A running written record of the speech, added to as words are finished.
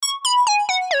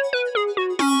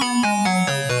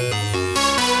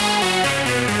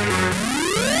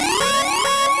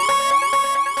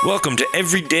Welcome to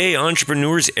Everyday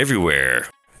Entrepreneurs Everywhere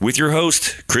with your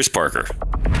host, Chris Parker.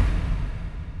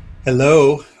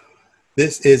 Hello,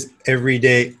 this is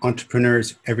Everyday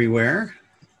Entrepreneurs Everywhere,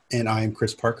 and I'm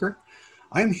Chris Parker.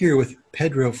 I'm here with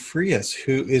Pedro Frias,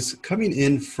 who is coming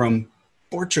in from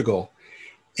Portugal,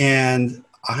 and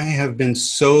I have been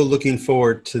so looking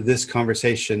forward to this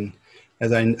conversation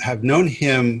as I have known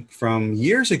him from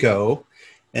years ago,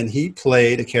 and he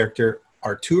played a character,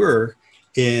 Artur,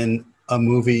 in a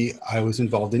movie I was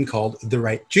involved in called The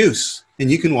Right Juice.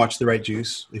 And you can watch The Right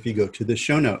Juice if you go to the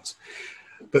show notes.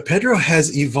 But Pedro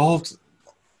has evolved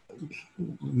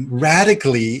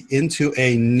radically into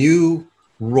a new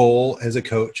role as a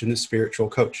coach and a spiritual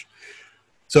coach.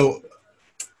 So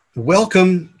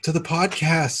welcome to the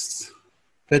podcast,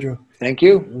 Pedro. Thank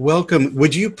you. Welcome.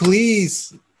 Would you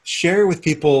please share with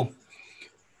people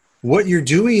what you're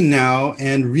doing now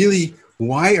and really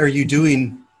why are you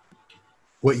doing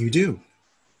what you do?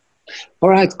 All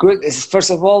right, good. First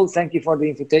of all, thank you for the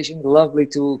invitation. Lovely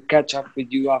to catch up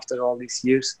with you after all these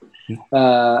years,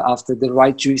 after the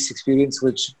Right Juice experience,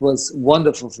 which was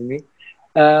wonderful for me.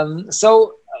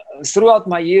 Throughout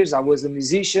my years, I was a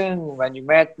musician when you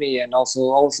met me, and also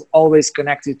always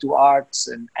connected to arts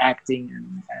and acting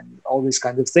and all these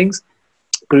kind of things,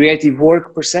 creative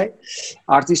work per se,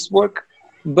 artist work.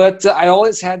 But I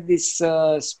always had this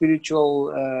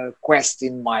spiritual quest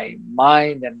in my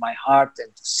mind and my heart,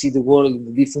 and to see the world in a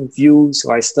different view.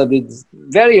 So I studied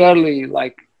very early,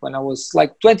 like when I was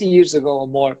like 20 years ago or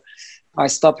more. I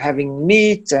stopped having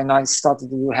meat and I started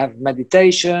to have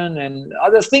meditation and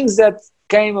other things that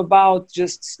came about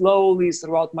just slowly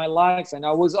throughout my life. And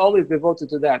I was always devoted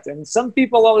to that. And some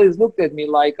people always looked at me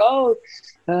like, oh,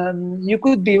 you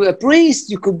could be a priest,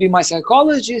 you could be my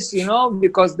psychologist,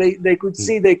 because they could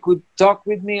see, they could talk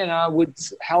with me and I would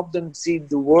help them see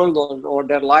the world or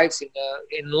their lives in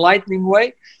an enlightening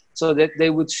way so that they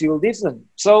would feel different.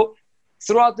 So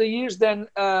throughout the years then,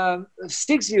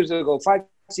 6 years ago,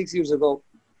 6 years ago,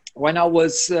 when I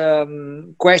was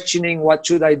questioning what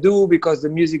should I do because the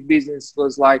music business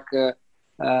was like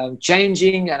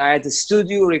changing and I had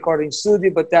a recording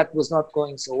studio, but that was not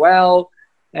going so well.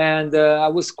 And I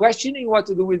was questioning what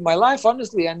to do with my life,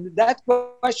 honestly. And that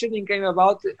questioning came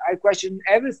about. I questioned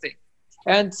everything.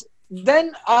 And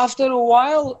then after a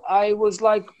while, I was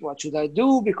like, what should I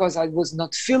do? Because I was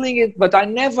not feeling it. But I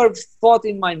never thought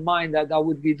in my mind that I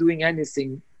would be doing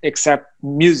anything except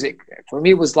music. For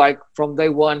me, it was like from day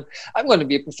one, I'm going to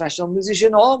be a professional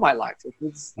musician all my life. It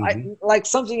was like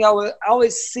something I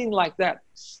always seen like that.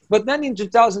 But then in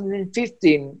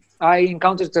 2015, I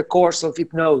encountered a course of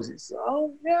hypnosis.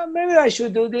 Oh, yeah, maybe I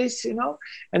should do this,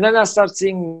 And then I started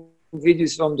seeing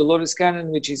videos from Dolores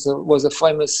Cannon, which was a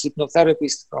famous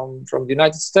hypnotherapist from the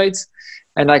United States.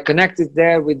 And I connected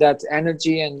there with that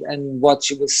energy and what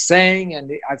she was saying.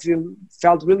 And I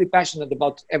felt really passionate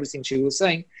about everything she was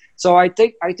saying. So I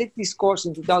take this course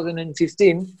in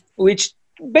 2015, which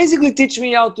basically teach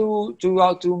me how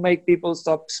to make people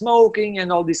stop smoking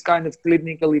and all this kind of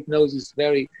clinical hypnosis,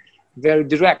 very, very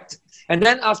direct. And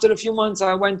then after a few months,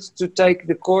 I went to take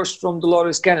the course from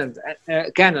Dolores Cannon.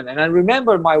 And I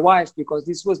remember my wife, because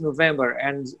this was November,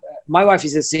 and my wife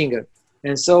is a singer.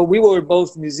 And so we were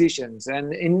both musicians.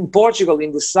 And in Portugal,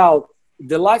 in the south,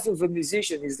 the life of a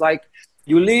musician is like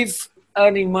you live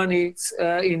earning money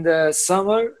in the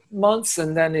summer months,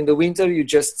 and then in the winter, you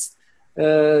just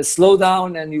slow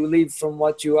down and you live from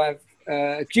what you have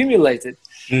accumulated.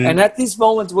 And at this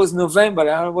moment was November, and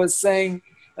I was saying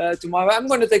to my wife, I'm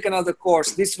going to take another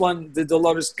course. This one, the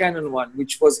Dolores Cannon one,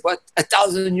 which was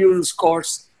 €1,000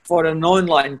 course for an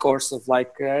online course of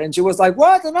and she was like,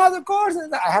 what, another course?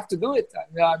 And I have to do it.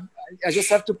 I just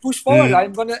have to push forward. I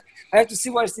have to see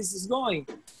where this is going.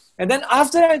 And then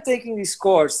after I'm taking this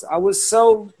course, I was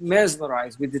so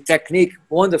mesmerized with the technique,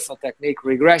 wonderful technique,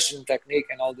 regression technique,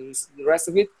 and all the rest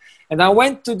of it. And I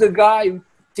went to the guy who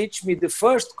taught me the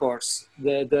first course,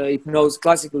 the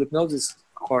classical hypnosis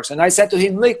course. And I said to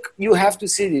him, look, you have to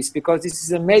see this because this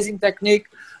is amazing technique,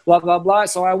 blah, blah, blah.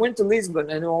 So I went to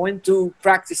Lisbon and I went to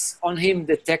practice on him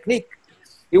the technique.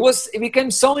 He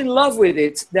became so in love with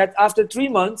it that after 3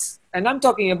 months, and I'm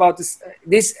talking about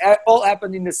this all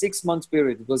happened in a 6-month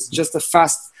period. It was just a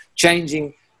fast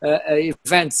changing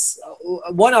events,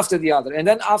 one after the other. And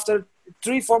then after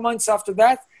 3-4 months after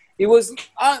that, it was,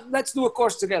 let's do a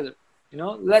course together.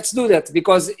 Let's do that,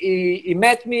 because he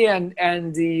met me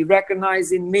and he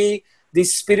recognized in me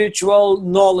this spiritual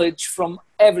knowledge from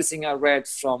everything I read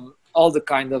from all the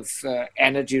kind of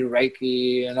energy,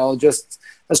 Reiki, just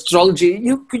astrology.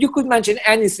 You could mention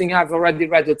anything. I've already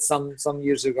read it some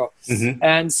years ago. Mm-hmm.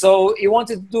 And so he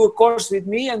wanted to do a course with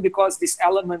me, and because this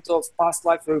element of past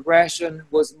life regression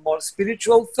was a more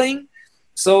spiritual thing,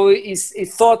 so he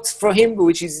thought for him,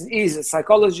 which he's a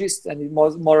psychologist and he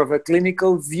was more of a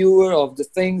clinical viewer of the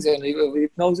things and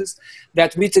hypnosis,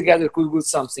 that we together could do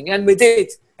something. And we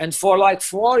did. And for like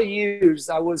 4 years,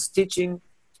 I was teaching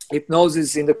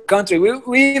hypnosis in the country.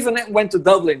 We even went to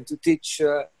Dublin to teach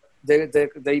the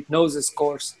hypnosis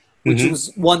course, which Mm-hmm.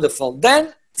 was wonderful.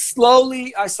 Then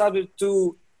slowly I started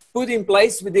to put in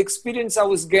place, with the experience I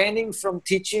was gaining from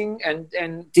teaching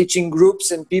and teaching groups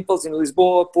and peoples in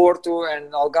Lisboa, Porto,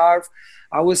 and Algarve.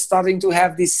 I was starting to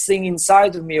have this thing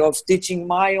inside of me of teaching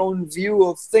my own view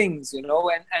of things,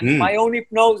 and my own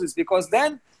hypnosis. Because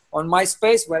then on my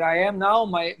space where I am now,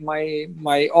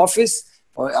 my office,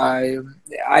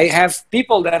 I have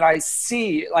people that I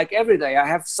see like every day. I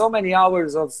have so many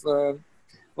hours of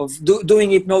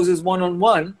doing hypnosis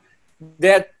one-on-one,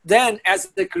 that then, as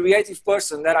the creative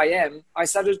person that I am, I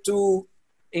started to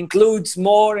include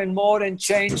more and more and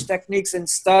change techniques and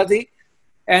study.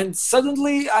 And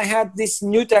suddenly I had this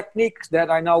new technique that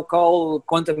I now call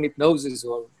quantum hypnosis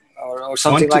or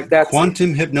something like that.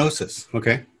 Quantum hypnosis.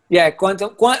 Okay. Yeah,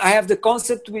 I have the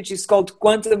concept which is called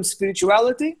quantum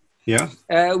spirituality. Yeah.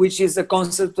 Which is a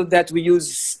concept that we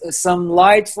use some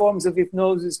light forms of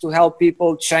hypnosis to help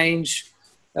people change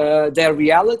their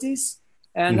realities.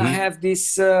 And I have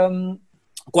this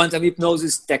quantum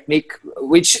hypnosis technique,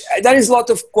 which there is a lot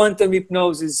of quantum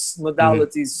hypnosis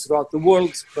modalities throughout the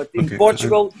world. But in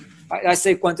Portugal, I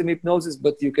say quantum hypnosis,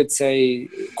 but you could say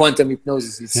quantum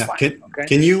hypnosis is fine.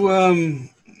 Can you,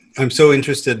 I'm so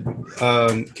interested,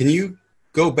 can you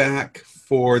go back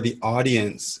for the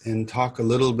audience and talk a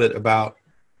little bit about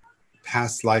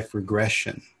past life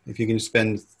regression? If you can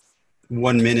spend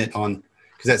 1 minute on,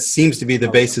 because that seems to be the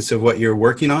basis of what you're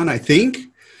working on, I think.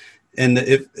 And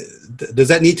does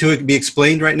that need to be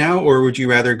explained right now, or would you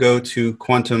rather go to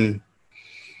quantum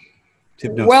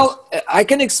hypnosis? Well, I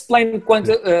can explain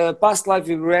past life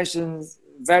regression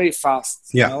very fast.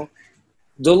 Yeah.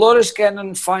 Dolores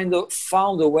Cannon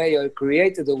found a way, or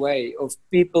created a way of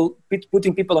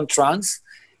putting people on trance,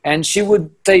 and she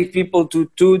would take people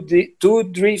to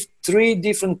three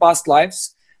different past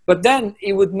lives, but then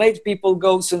it would make people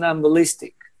go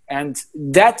somnambulistic. And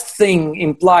that thing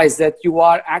implies that you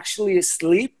are actually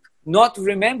asleep, not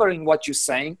remembering what you're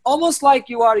saying, almost like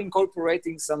you are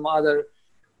incorporating some other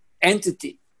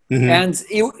entity. And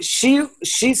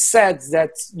she said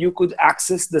that you could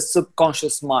access the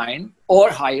subconscious mind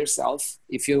or higher self,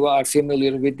 if you are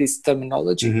familiar with this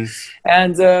terminology.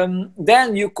 And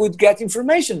then you could get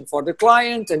information for the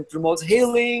client and promote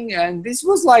healing. And this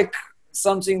was like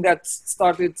something that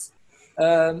started.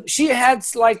 She had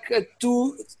like a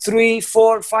 2, 3,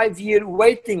 4, 5 year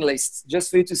waiting list just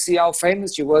for you to see how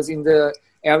famous she was in the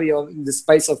area, in the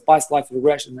space of past life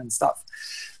regression and stuff.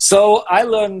 So I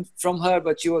learned from her,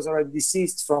 but she was already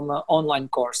deceased, from an online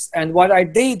course. And what I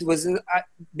did was,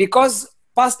 because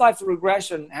past life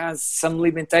regression has some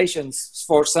limitations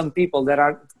for some people that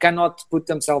cannot put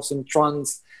themselves in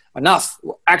trance enough.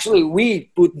 Actually,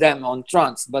 we put them on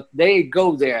trance, but they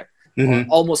go there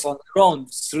almost on their own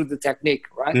through the technique,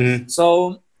 right?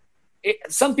 So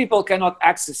some people cannot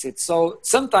access it. So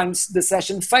sometimes the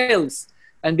session fails.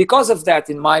 And because of that,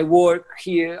 in my work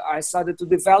here, I started to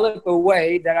develop a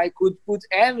way that I could put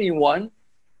everyone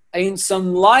in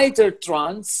some lighter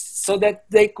trance so that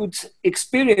they could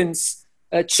experience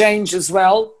a change as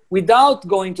well, without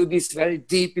going to this very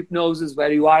deep hypnosis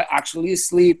where you are actually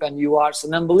asleep and you are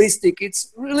somnambulistic.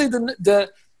 It's really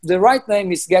the right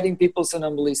name is getting people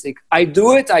somnambulistic. I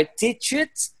do it, I teach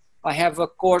it. I have a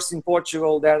course in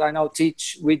Portugal that I now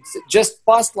teach with just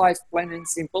past life, plain and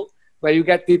simple, where you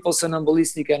get people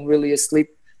somnamblistic and really asleep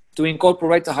to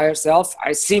incorporate the higher self.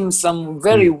 I see some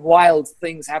very wild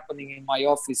things happening in my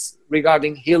office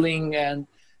regarding healing and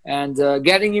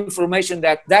getting information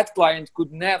that client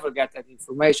could never get that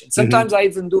information. Sometimes I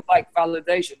even do like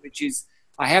validation, which is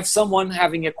I have someone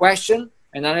having a question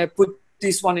and then I put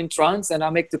this one in trance and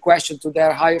I make the question to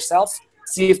their higher self,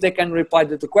 see if they can reply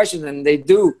to the question, and they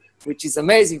do, which is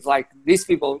amazing. Like these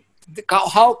people,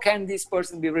 how can this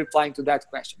person be replying to that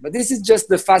question? But this is just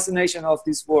the fascination of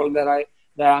this world that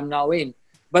I'm now in.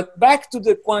 But back to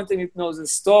the quantum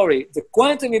hypnosis story, the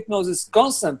quantum hypnosis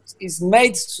concept is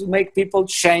made to make people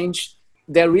change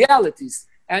their realities.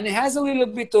 And it has a little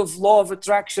bit of law of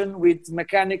attraction with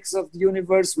mechanics of the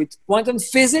universe, with quantum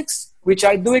physics, which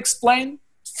I do explain.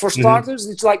 For starters,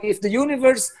 it's like if the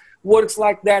universe works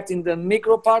like that in the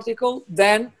microparticle,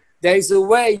 then there is a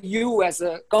way you as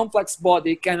a complex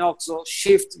body can also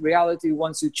shift reality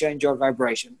once you change your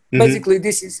vibration. Basically,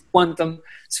 this is quantum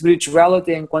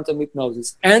spirituality and quantum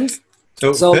hypnosis. And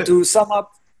so to sum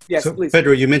up, yes, please.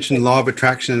 Pedro, you mentioned law of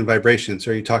attraction and vibrations.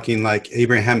 Are you talking like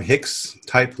Abraham Hicks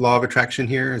type law of attraction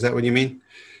here? Is that what you mean?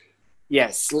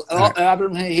 Yes.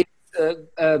 Abraham Hicks,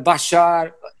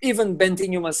 Bashar, even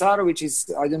Bentinho Massaro, which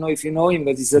is, I don't know if you know him,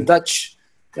 but he's a Dutch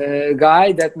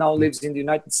guy that now lives in the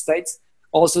United States,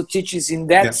 also teaches in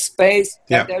that space.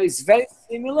 That there is very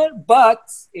similar, but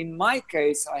in my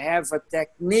case, I have a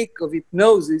technique of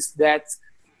hypnosis that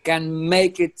can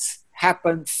make it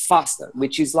happen faster,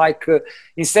 which is like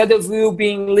instead of you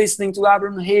being listening to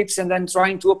Abraham Hicks and then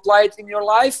trying to apply it in your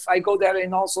life, I go there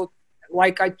and also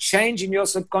like I change in your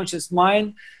subconscious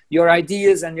mind your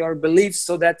ideas and your beliefs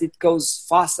so that it goes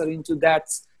faster into that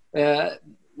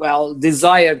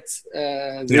desired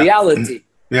reality.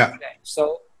 Yeah. Okay.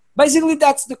 So basically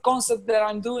that's the concept that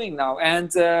I'm doing now.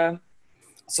 And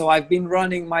so I've been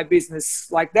running my business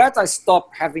like that. I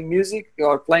stopped having music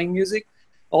or playing music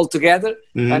altogether.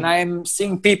 And I'm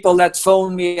seeing people that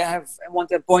phone me,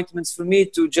 want appointments for me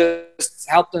to just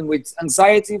help them with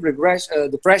anxiety,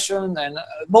 depression, and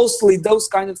mostly those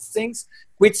kind of things.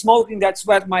 Quit smoking, that's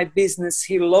what my business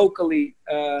here locally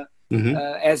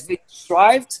has been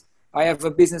thrived. I have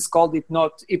a business called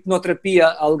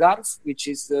Hypnoterapia Algarve, which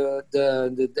is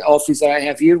the office I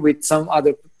have here with some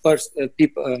other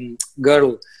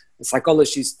girl, a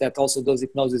psychologist that also does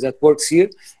hypnosis that works here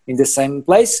in the same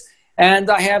place. And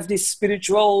I have this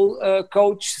spiritual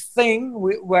coach thing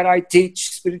where I teach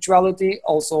spirituality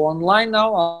also online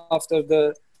now after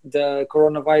the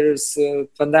coronavirus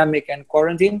pandemic and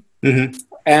quarantine.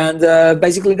 And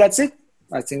basically that's it.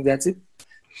 I think that's it.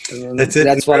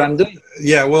 That's what I'm doing.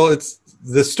 Yeah, well,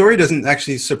 the story doesn't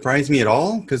actually surprise me at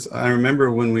all, because I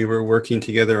remember when we were working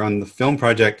together on the film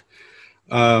project,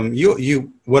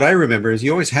 what I remember is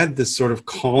you always had this sort of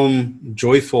calm,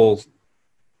 joyfulness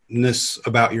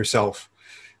about yourself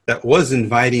that was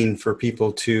inviting for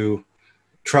people to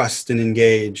trust and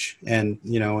engage, and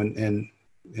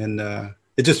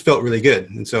it just felt really good.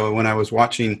 And so when I was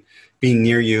watching, being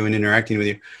near you and interacting with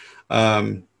you,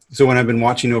 so when I've been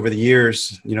watching over the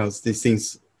years, these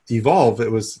things evolve.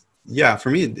 It was, for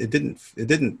me, it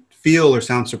didn't feel or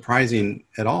sound surprising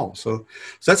at all. So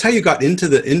that's how you got into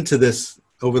this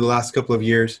over the last couple of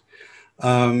years.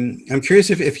 I'm curious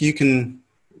if you can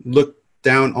look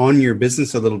down on your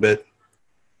business a little bit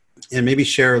and maybe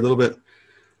share a little bit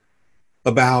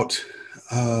about,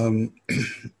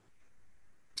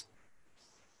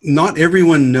 not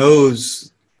everyone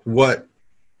knows what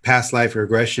past life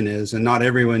regression is, and not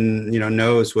everyone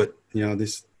knows what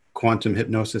this quantum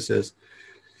hypnosis is.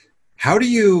 How do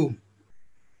you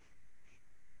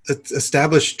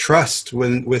establish trust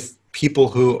with people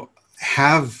who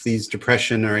have these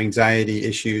depression or anxiety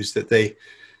issues that they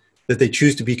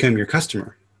choose to become your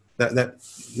customer? That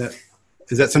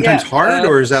is that sometimes hard,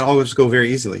 or does that always go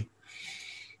very easily?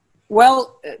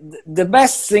 Well, the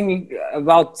best thing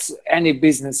about any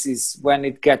business is when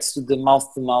it gets to the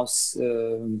mouth-to-mouth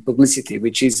publicity,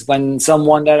 which is when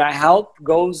someone that I help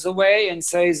goes away and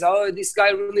says, "Oh, this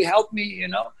guy really helped me,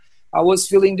 I was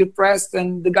feeling depressed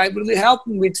and the guy really helped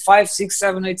me with 5, 6,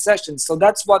 7, 8 sessions." So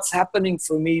that's what's happening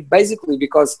for me, basically,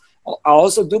 because I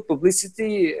also do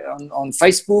publicity on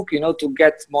Facebook, to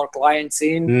get more clients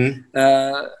in,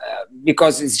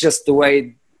 because it's just the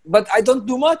way. But I don't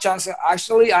do much.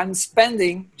 Actually, I'm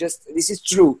spending, this is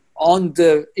true, on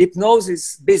the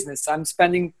hypnosis business. I'm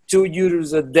spending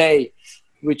 €2 a day,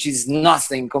 which is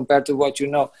nothing compared to what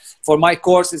For my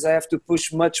courses, I have to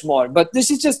push much more. But this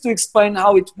is just to explain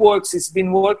how it works. It's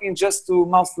been working just to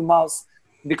mouth,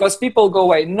 because people go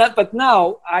away. But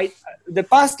now, the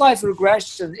past life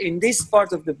regression in this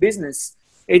part of the business,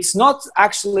 it's not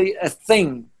actually a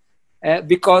thing.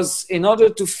 Because in order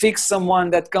to fix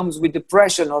someone that comes with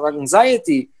depression or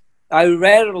anxiety, I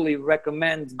rarely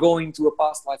recommend going to a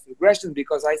past life regression,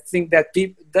 because I think that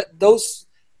those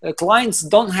clients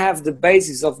don't have the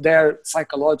basis of their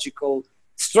psychological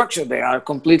structure. They are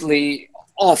completely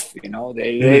off.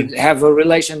 They have a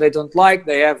relation they don't like,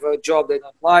 they have a job they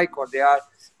don't like, or they are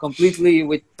completely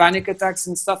with panic attacks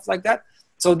and stuff like that.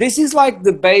 So this is like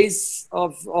the base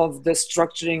of the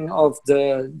structuring of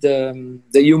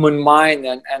the human mind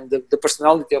and the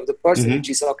personality of the person, which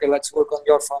is, okay, let's work on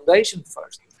your foundation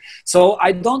first. So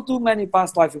I don't do many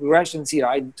past life regressions here.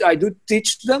 I do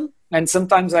teach them, and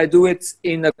sometimes I do it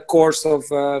in a course of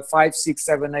 5, 6,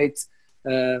 7, 8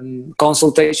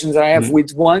 consultations I have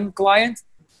with one client.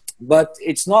 But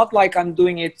it's not like I'm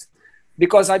doing it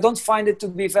because I don't find it to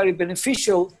be very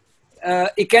beneficial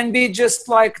it can be just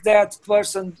like that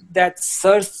person that's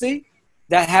thirsty,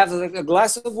 that has a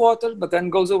glass of water, but then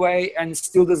goes away and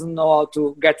still doesn't know how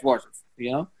to get water.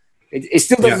 You know, it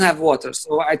still doesn't have water.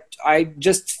 So I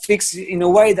just fix it in a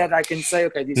way that I can say,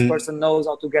 okay, this person knows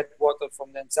how to get water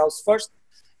from themselves first,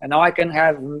 and now I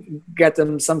can get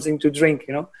them something to drink.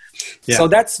 You know, so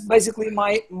that's basically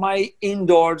my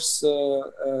indoors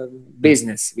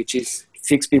business, which is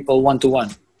fix people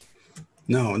one-to-one.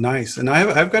 No, nice. And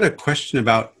I've got a question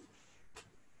about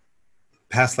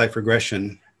past life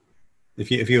regression,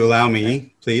 if you allow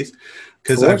me, please,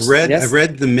 because I've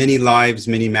read the Many Lives,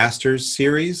 Many Masters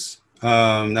series.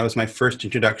 That was my first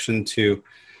introduction to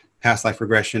past life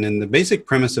regression, and the basic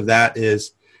premise of that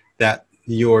is that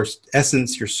your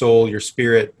essence, your soul, your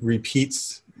spirit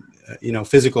repeats,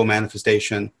 physical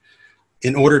manifestation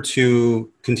in order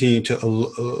to continue to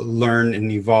learn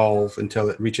and evolve until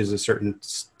it reaches a certain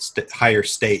higher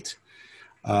state.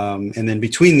 And then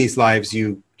between these lives,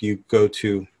 you go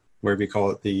to wherever you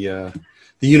call it, the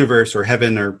universe or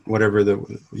heaven or whatever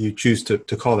you choose to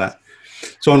call that.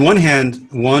 So on one hand,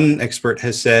 one expert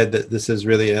has said that this is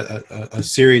really a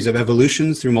series of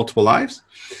evolutions through multiple lives.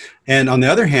 And on the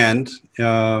other hand,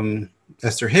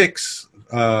 Esther Hicks,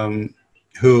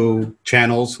 who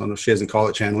channels, I don't know if she doesn't call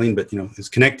it channeling, but, is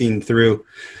connecting through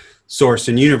source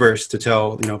and universe to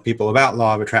tell, people about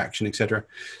law of attraction, etc.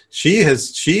 She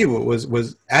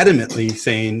was adamantly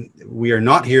saying, we are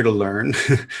not here to learn,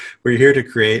 we're here to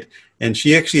create. And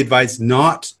she actually advised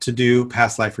not to do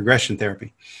past life regression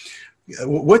therapy.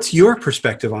 What's your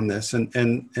perspective on this?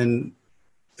 And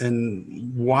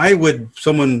why would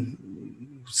someone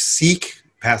seek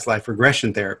past life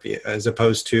regression therapy as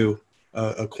opposed to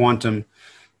a quantum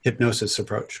hypnosis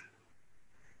approach?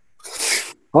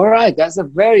 All right, that's a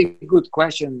very good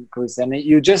question, Chris. And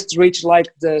you just reached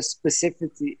like the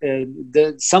specificity,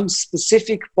 some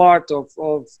specific part of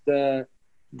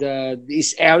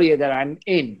this area that I'm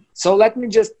in. So let me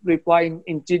just reply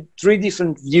into three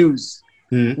different views.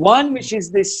 One, which is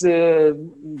this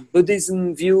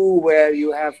Buddhism view where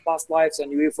you have past lives and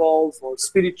you evolve, or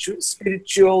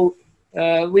spiritual.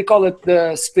 We call it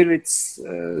the spirits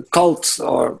cult,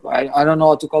 or I don't know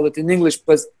how to call it in English,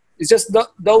 but it's just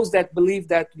those that believe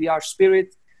that we are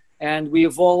spirit and we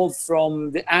evolve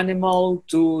from the animal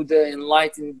to the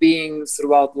enlightened beings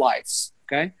throughout lives.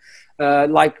 Okay,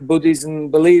 like Buddhism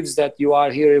believes that you are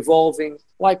here evolving,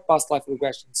 like past life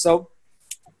regression. So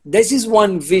this is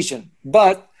one vision.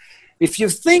 But if you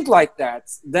think like that,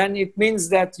 then it means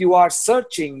that you are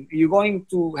searching. You're going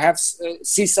to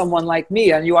see someone like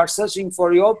me, and you are searching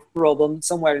for your problem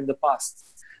somewhere in the past,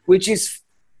 which is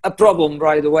a problem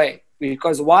right away.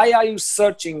 Because why are you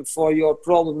searching for your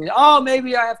problem? Oh,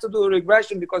 maybe I have to do a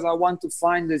regression because I want to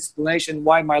find the explanation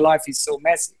why my life is so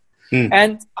messy.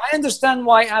 And I understand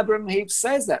why Abraham Hicks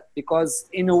says that, because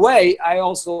in a way, I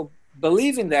also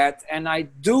believe in that, and I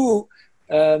do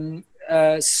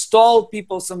stall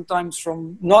people sometimes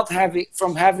from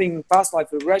having past life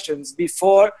regressions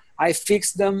before I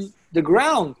fix them the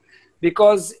ground,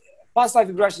 because past life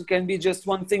regression can be just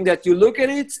one thing that you look at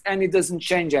it and it doesn't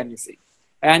change anything,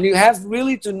 and you have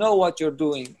really to know what you're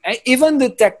doing. And even the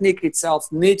technique itself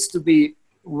needs to be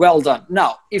well done.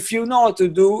 Now, if you know what to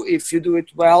do, if you do it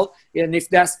well, and if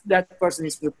that person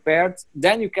is prepared,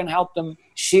 then you can help them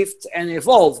shift and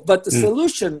evolve. But the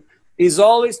solution is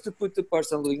always to put the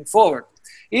person looking forward.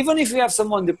 Even if you have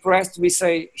someone depressed, we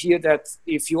say here that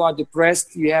if you are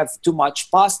depressed, you have too much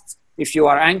past. If you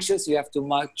are anxious, you have too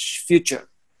much future.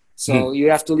 So you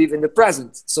have to live in the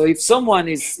present. So if someone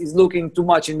is looking too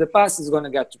much in the past, is going to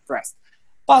get depressed.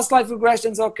 Past life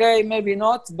regressions, okay, maybe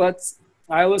not, but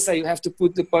I will say you have to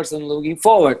put the person looking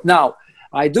forward. Now,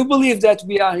 I do believe that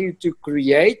we are here to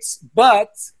create,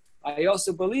 but I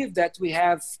also believe that we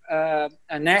have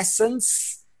an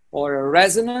essence or a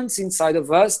resonance inside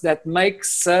of us that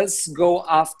makes us go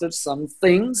after some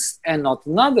things and not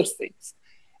another things.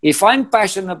 If I'm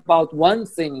passionate about one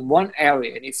thing in one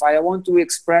area, and if I want to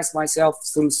express myself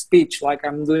through speech like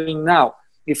I'm doing now,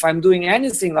 if I'm doing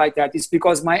anything like that, it's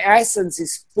because my essence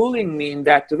is pulling me in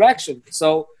that direction.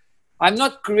 So I'm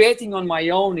not creating on my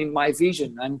own in my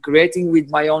vision. I'm creating with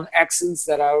my own accents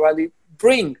that I already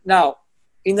bring. Now,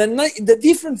 in the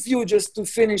different view, just to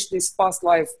finish this past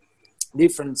life,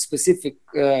 different specific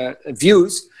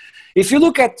views, if you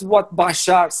look at what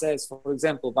Bashar says, for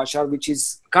example, Bashar, which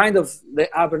is kind of the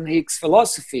Abraham Hicks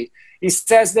philosophy, he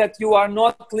says that you are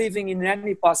not living in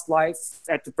any past life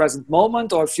at the present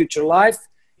moment or future life.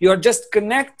 You're just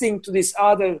connecting to this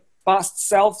other past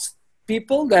self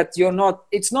people that you're not,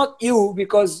 it's not you,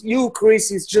 because you,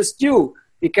 Chris, is just you.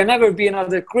 It can never be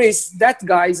another Chris. That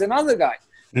guy is another guy.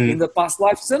 in the past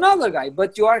life is another guy,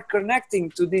 but you are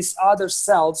connecting to these other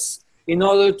selves in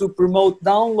order to promote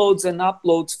downloads and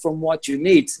uploads from what you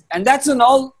need. And that's an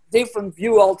all different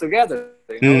view altogether.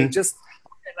 Just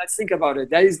let's think about it.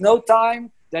 There is no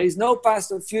time, there is no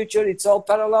past or future. It's all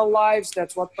parallel lives.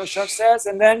 That's what Bashar says.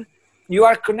 And then you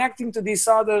are connecting to these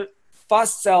other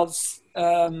past selves,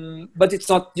 but it's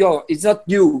not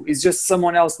you. It's just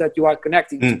someone else that you are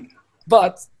connecting to.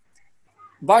 But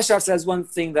Bashar says one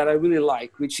thing that I really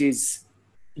like, which is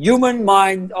human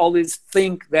mind always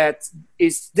think that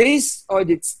it's this or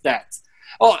it's that.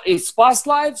 Oh, it's past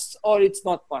lives or it's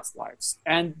not past lives.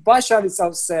 And Bashar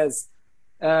himself says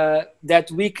that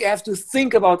we have to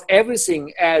think about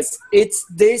everything as it's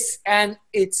this and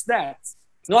it's that.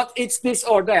 Not it's this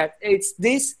or that. It's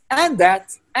this and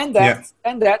that and that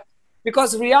and that.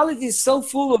 Because reality is so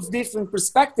full of different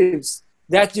perspectives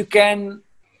that you can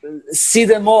see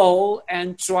them all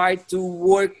and try to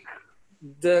work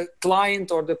the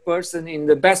client or the person in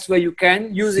the best way you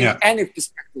can using any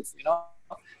perspective,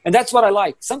 And that's what I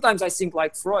like. Sometimes I think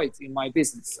like Freud in my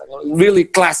business, really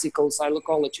classical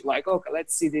psychology, like, okay,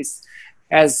 let's see this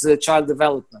as child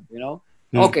development,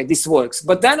 Okay, this works.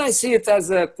 But then I see it as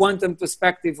a quantum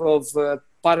perspective of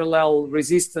parallel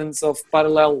resistance, of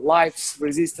parallel lives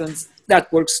resistance.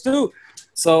 That works too.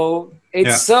 So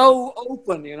it's so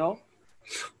open,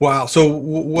 Wow. So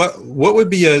what would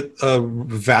be a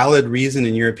valid reason,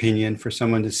 in your opinion, for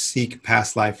someone to seek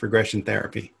past life regression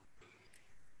therapy?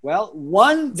 Well,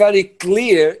 one very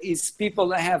clear is people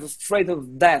that have afraid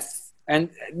of death. And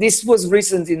this was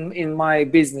recent in my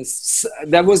business.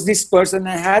 There was this person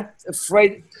that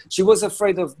she was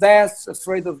afraid of death,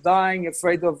 afraid of dying,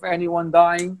 afraid of anyone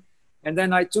dying. And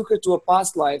then I took her to a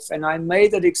past life and I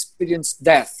made her experience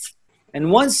death. And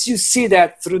once you see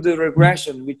that through the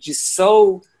regression, which is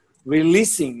so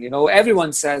releasing,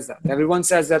 everyone says that. Everyone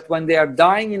says that when they are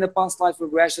dying in a past life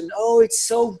regression, oh, it's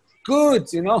so good,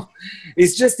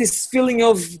 It's just this feeling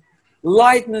of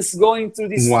lightness going through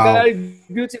this very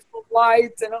beautiful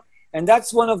light, And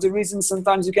that's one of the reasons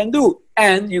sometimes you can do.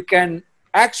 And you can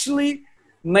actually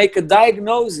make a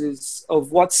diagnosis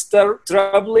of what's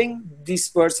troubling this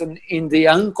person in the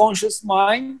unconscious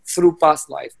mind through past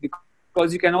life.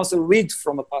 Because you can also read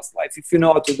from a past life if you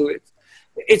know how to do it.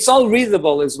 It's all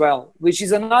readable as well, which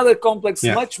is another complex,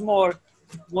 much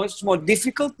more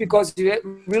difficult, because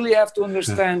you really have to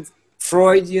understand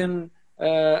Freudian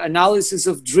analysis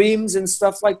of dreams and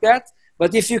stuff like that.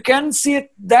 But if you can see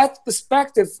it, that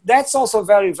perspective, that's also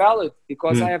very valid,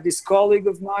 because I have this colleague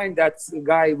of mine, that's a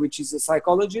guy which is a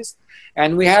psychologist,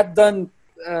 and we had done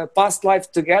past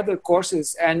life together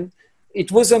courses, and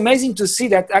it was amazing to see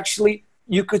that actually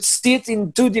you could see it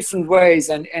in two different ways,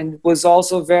 and it was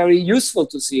also very useful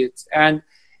to see it. And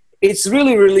it's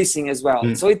really releasing as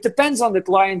well. So it depends on the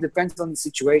client, depends on the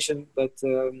situation, but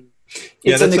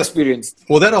it's an experience.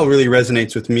 Well, that all really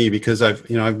resonates with me, because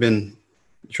I've been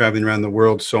traveling around the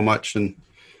world so much. And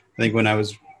I think when I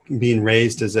was being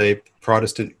raised as a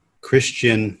Protestant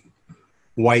Christian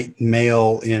white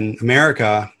male in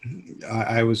America,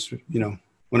 I was,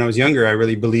 when I was younger, I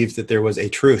really believed that there was a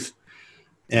truth.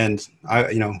 And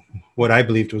what I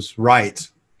believed was right.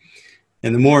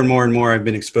 And the more and more and more I've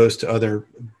been exposed to other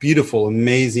beautiful,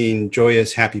 amazing,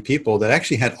 joyous, happy people that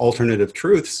actually had alternative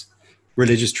truths,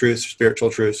 religious truths, spiritual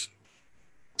truths,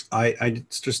 I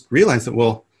just realized that,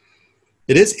 well,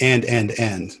 it is and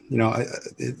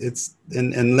it's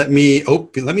and let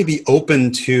me be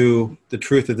open to the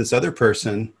truth of this other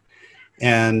person,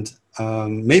 and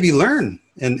maybe learn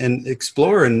and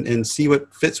explore and see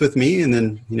what fits with me. And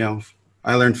then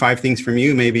I learned 5 things from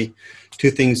you. Maybe 2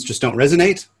 things just don't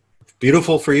resonate.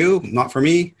 Beautiful for you, not for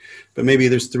me. But maybe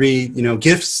there's 3,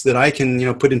 gifts that I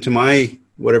can, put into my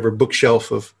whatever bookshelf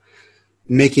of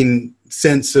making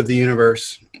sense of the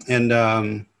universe. And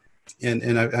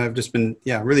I've just been,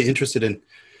 really interested in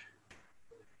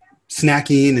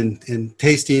snacking and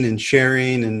tasting and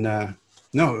sharing. And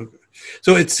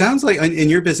so it sounds like in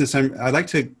your business, I'd like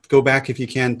to go back, if you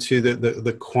can, to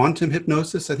the quantum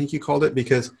hypnosis, I think you called it,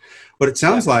 because what it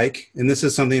sounds like, and this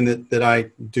is something that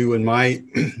I do in my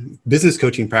business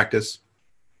coaching practice,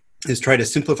 is try to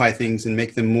simplify things and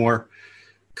make them more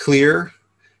clear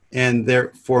and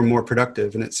therefore more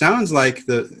productive. And it sounds like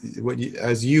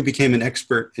as you became an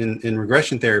expert in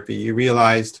regression therapy, you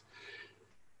realized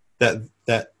that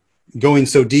going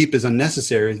so deep is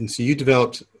unnecessary. And so you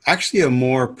developed actually a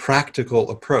more practical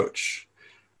approach.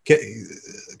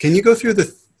 Can you go through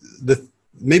the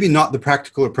maybe not the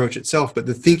practical approach itself, but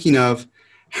the thinking of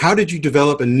how did you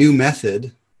develop a new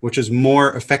method which is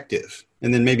more effective?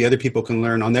 And then maybe other people can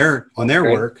learn on their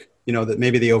work that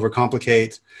maybe they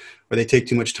overcomplicate or they take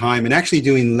too much time, and actually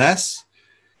doing less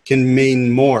can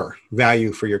mean more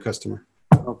value for your customer.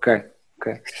 Okay.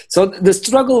 So the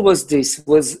struggle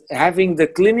was having the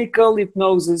clinical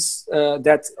hypnosis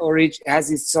that has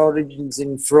its origins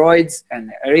in Freud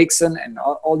and Erickson and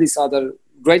all these other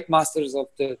great masters of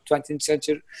the 20th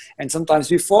century and sometimes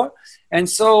before. And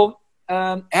so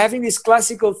having this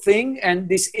classical thing and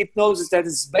this hypnosis that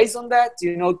is based on that,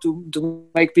 to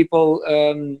make people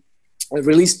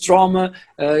release trauma,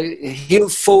 heal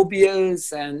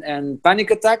phobias and panic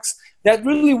attacks, that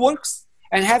really works.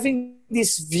 And having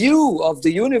this view of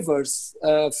the universe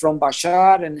from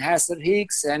Bashar and Hester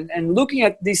Hicks and looking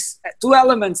at these two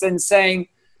elements and saying,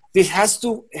 this has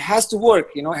to work,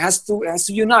 it has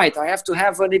to unite. I have to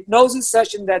have an hypnosis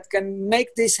session that can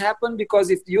make this happen, because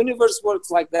if the universe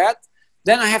works like that,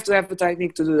 then I have to have a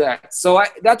technique to do that. So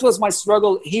that was my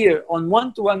struggle here on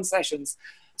one-to-one sessions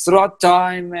throughout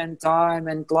time and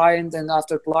client and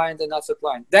after client and after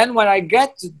client. Then when I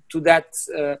get to that,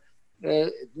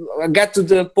 I get to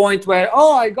the point where,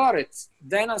 I got it.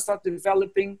 Then I start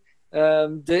developing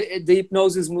the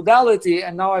hypnosis modality,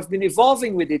 and now I've been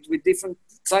evolving with it with different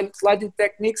sliding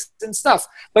techniques and stuff.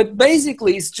 But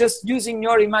basically, it's just using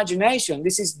your imagination.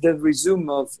 This is the resume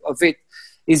of it.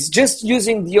 It's just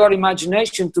using your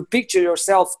imagination to picture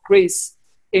yourself, Chris,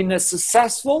 in a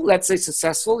successful, let's say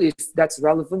successful, if that's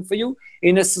relevant for you,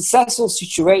 in a successful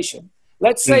situation.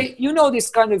 Let's say, this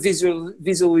kind of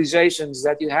visualizations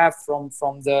that you have from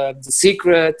the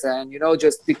Secret, and,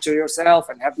 just picture yourself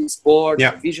and have this board,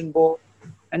 vision board,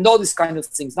 and all these kind of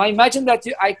things. Now imagine that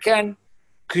I can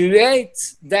create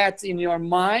that in your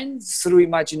mind through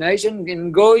imagination,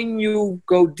 and you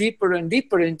go deeper and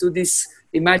deeper into this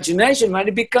imagination when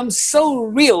it becomes so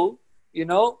real.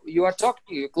 You are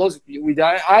talking, you're close with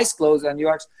your eyes closed and you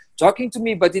are talking to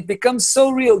me, but it becomes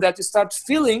so real that you start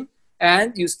feeling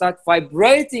and you start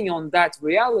vibrating on that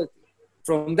reality.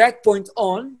 From that point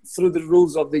on, through the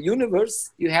rules of the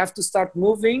universe, you have to start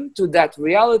moving to that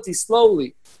reality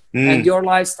slowly. And your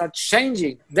life starts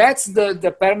changing. That's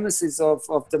the premises of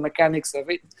the mechanics of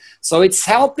it. So it's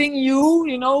helping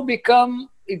you, become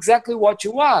exactly what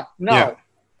you are. Now,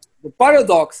 the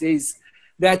paradox is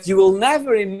that you will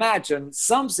never imagine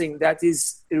something that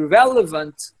is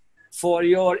irrelevant for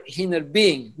your inner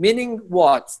being. Meaning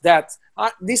what? That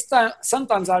this time,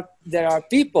 sometimes there are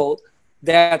people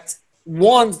that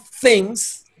want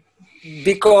things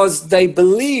because they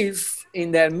believe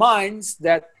in their minds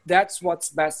that that's what's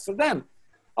best for them.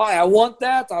 I want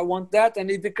that, and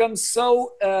it becomes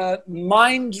so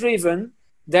mind-driven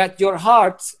that your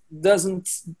heart doesn't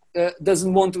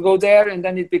want to go there, and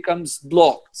then it becomes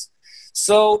blocked.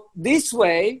 So this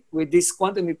way, with this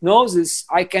quantum hypnosis,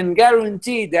 I can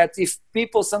guarantee that if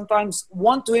people sometimes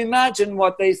want to imagine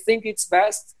what they think it's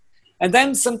best, and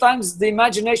then sometimes the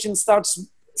imagination starts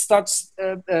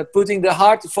putting the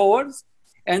heart forward.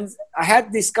 And I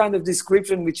had this kind of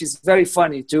description, which is very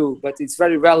funny too, but it's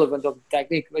very relevant of the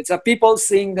technique. It's people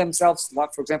seeing themselves,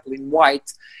 like, for example, in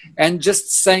white, and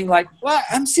just saying like, well,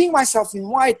 I'm seeing myself in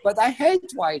white, but I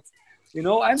hate white.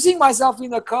 I'm seeing myself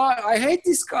in a car. I hate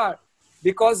this car,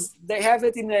 because they have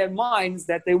it in their minds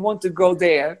that they want to go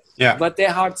there, but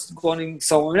their heart's going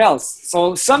somewhere else.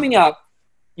 So summing up,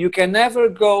 you can never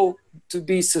go to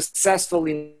be successful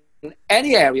in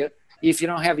any area if you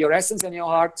don't have your essence and your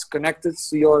heart connected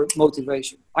to your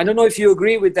motivation. I don't know if you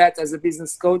agree with that as a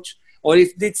business coach, or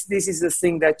if this is the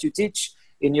thing that you teach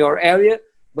in your area.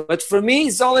 But for me,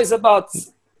 it's always about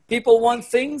people want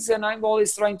things, and I'm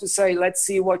always trying to say, let's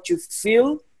see what you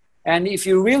feel, and if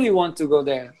you really want to go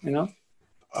there,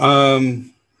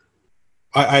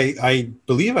 I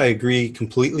believe I agree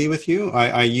completely with you.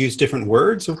 I use different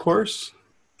words, of course.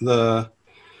 One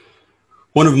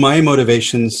of my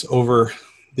motivations over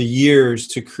the years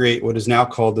to create what is now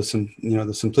called the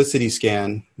simplicity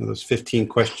scan, those 15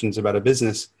 questions about a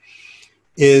business,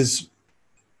 is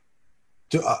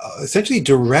essentially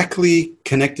directly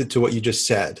connected to what you just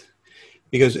said.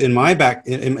 Because in my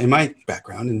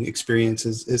background and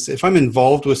experiences is if I'm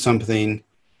involved with something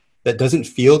that doesn't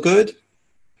feel good,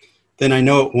 then I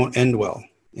know it won't end well.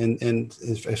 And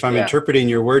if I'm interpreting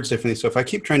your words differently, so if I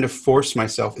keep trying to force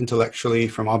myself intellectually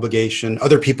from obligation,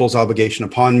 other people's obligation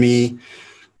upon me,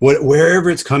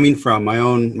 wherever it's coming from, my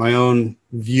own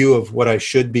view of what I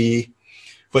should be,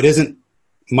 but isn't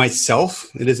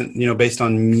myself, it isn't based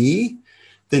on me,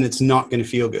 then it's not going to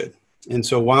feel good. And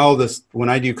so when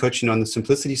I do coaching on the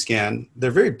simplicity scan, they're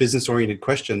very business oriented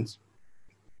questions.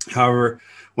 However,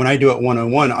 when I do it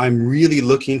one-on-one, I'm really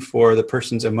looking for the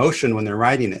person's emotion when they're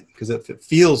writing it, because if it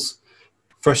feels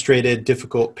frustrated,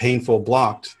 difficult, painful,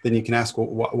 blocked, then you can ask,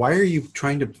 well, why are you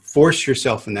trying to force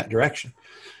yourself in that direction?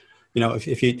 You know,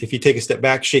 if you take a step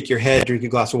back, shake your head, drink a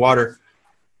glass of water,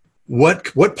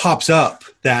 what pops up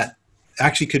that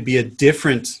actually could be a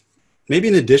different, maybe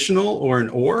an additional or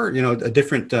a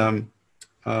different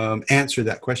answer to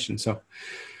that question. So,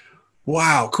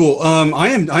 wow, cool. I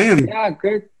am. Yeah,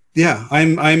 great. Yeah,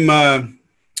 I'm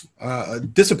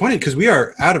disappointed because we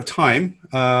are out of time.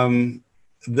 I'm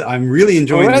really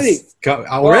enjoying this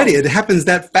already. Wow. It happens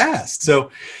that fast.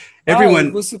 So everyone,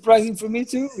 it was surprising for me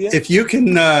too. Yeah. If you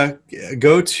can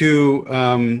go to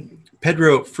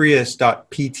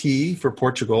pedrofrias.pt for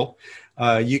Portugal,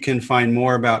 you can find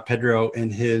more about Pedro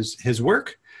and his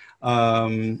work.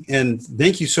 And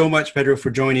thank you so much, Pedro, for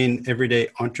joining Everyday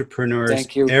Entrepreneurs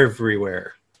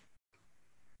Everywhere.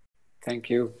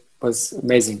 Thank you. It was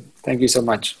amazing. Thank you so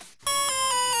much.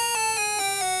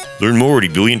 Learn more at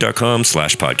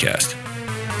ebillion.com/podcast.